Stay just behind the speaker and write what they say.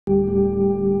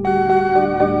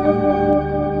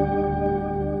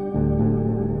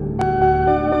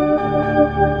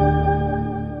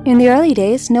early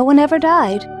days, no one ever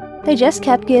died. They just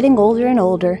kept getting older and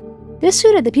older. This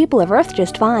suited the people of Earth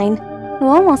just fine. No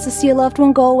one wants to see a loved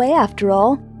one go away after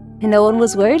all. And no one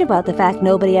was worried about the fact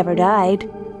nobody ever died.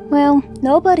 Well,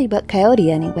 nobody but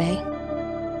Coyote anyway.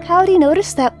 Coyote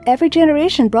noticed that every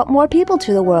generation brought more people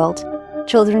to the world.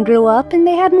 Children grew up and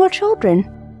they had more children.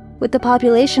 With the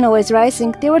population always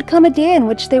rising, there would come a day in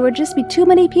which there would just be too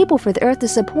many people for the Earth to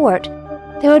support.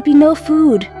 There would be no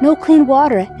food, no clean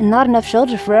water, and not enough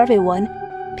shelter for everyone.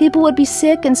 People would be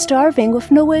sick and starving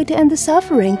with no way to end the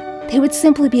suffering. They would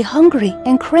simply be hungry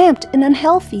and cramped and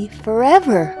unhealthy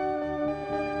forever.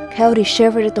 Coyote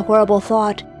shivered at the horrible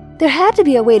thought. There had to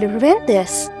be a way to prevent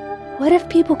this. What if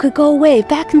people could go away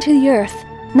back into the Earth?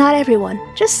 Not everyone,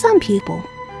 just some people.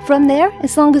 From there,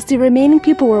 as long as the remaining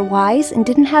people were wise and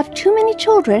didn't have too many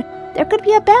children, there could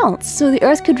be a balance so the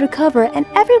Earth could recover and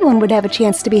everyone would have a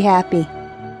chance to be happy.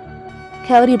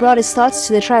 Coyote brought his thoughts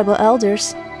to the tribal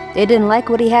elders. They didn't like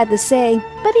what he had to say,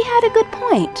 but he had a good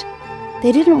point.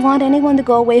 They didn't want anyone to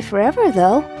go away forever,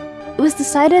 though. It was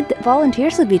decided that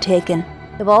volunteers would be taken.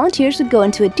 The volunteers would go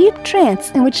into a deep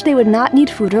trance in which they would not need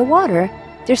food or water.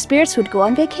 Their spirits would go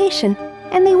on vacation,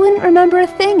 and they wouldn't remember a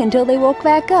thing until they woke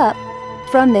back up.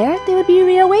 From there, they would be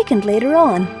reawakened later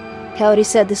on. Coyote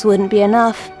said this wouldn't be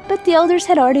enough, but the elders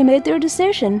had already made their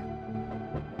decision.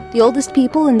 The oldest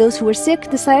people and those who were sick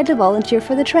decided to volunteer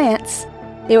for the trance.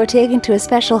 They were taken to a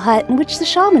special hut in which the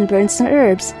shaman burned some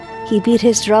herbs. He beat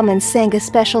his drum and sang a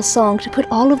special song to put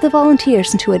all of the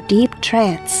volunteers into a deep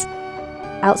trance.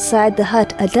 Outside the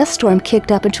hut, a dust storm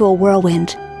kicked up into a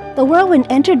whirlwind. The whirlwind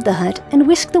entered the hut and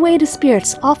whisked away the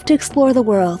spirits off to explore the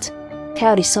world.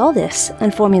 Coyote saw this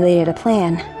and formulated a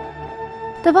plan.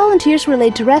 The volunteers were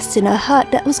laid to rest in a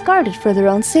hut that was guarded for their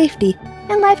own safety,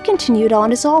 and life continued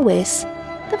on as always.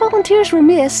 The volunteers were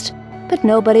missed, but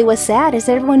nobody was sad as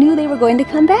everyone knew they were going to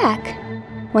come back.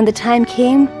 When the time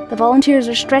came, the volunteers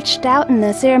were stretched out in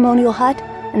the ceremonial hut,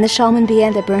 and the shaman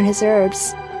began to burn his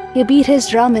herbs. He beat his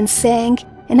drum and sang,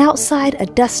 and outside a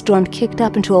dust storm kicked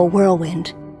up into a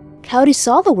whirlwind. Coyote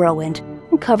saw the whirlwind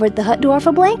and covered the hut door with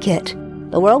a blanket.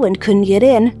 The whirlwind couldn't get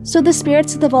in, so the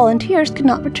spirits of the volunteers could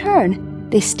not return.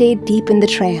 They stayed deep in the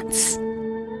trance.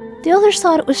 The elders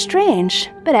thought it was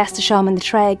strange, but asked the shaman to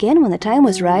try again when the time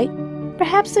was right.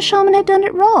 Perhaps the shaman had done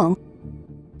it wrong.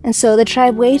 And so the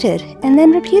tribe waited, and then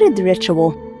repeated the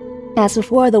ritual. As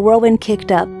before, the whirlwind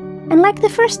kicked up, and like the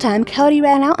first time, Coyote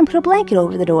ran out and put a blanket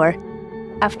over the door.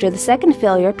 After the second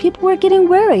failure, people were getting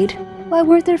worried. Why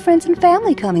weren't their friends and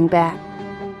family coming back?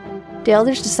 The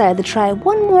elders decided to try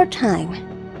one more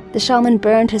time. The shaman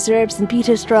burned his herbs and beat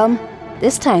his drum.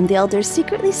 This time, the elders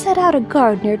secretly set out a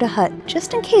guard near the hut,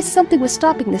 just in case something was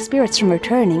stopping the spirits from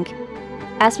returning.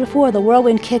 As before, the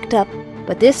whirlwind kicked up,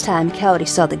 but this time, Coyote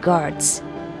saw the guards.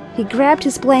 He grabbed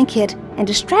his blanket and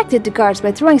distracted the guards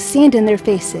by throwing sand in their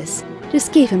faces. This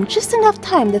gave him just enough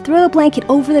time to throw the blanket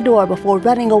over the door before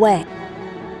running away.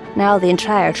 Now the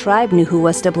entire tribe knew who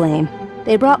was to blame.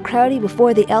 They brought Coyote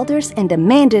before the elders and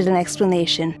demanded an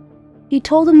explanation. He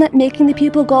told them that making the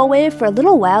people go away for a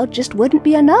little while just wouldn't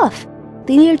be enough.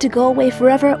 They needed to go away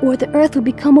forever or the earth would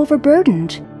become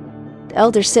overburdened. The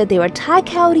elders said they would tie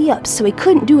Coyote up so he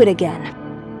couldn't do it again.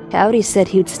 Coyote said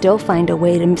he would still find a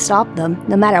way to stop them,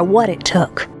 no matter what it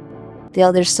took. The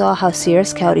elders saw how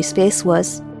serious Coyote's face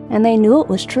was, and they knew it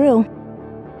was true.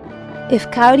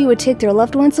 If Coyote would take their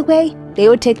loved ones away, they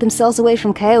would take themselves away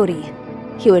from Coyote.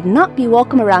 He would not be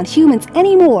welcome around humans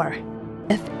anymore.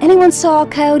 If anyone saw a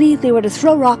Coyote, they were to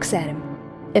throw rocks at him.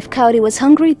 If Coyote was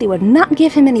hungry, they would not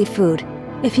give him any food.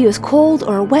 If he was cold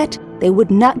or wet, they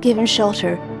would not give him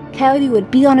shelter. Coyote would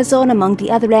be on his own among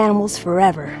the other animals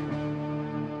forever.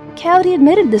 Coyote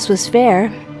admitted this was fair,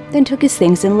 then took his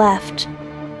things and left.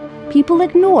 People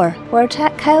ignore or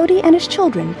attack Coyote and his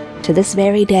children to this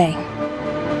very day.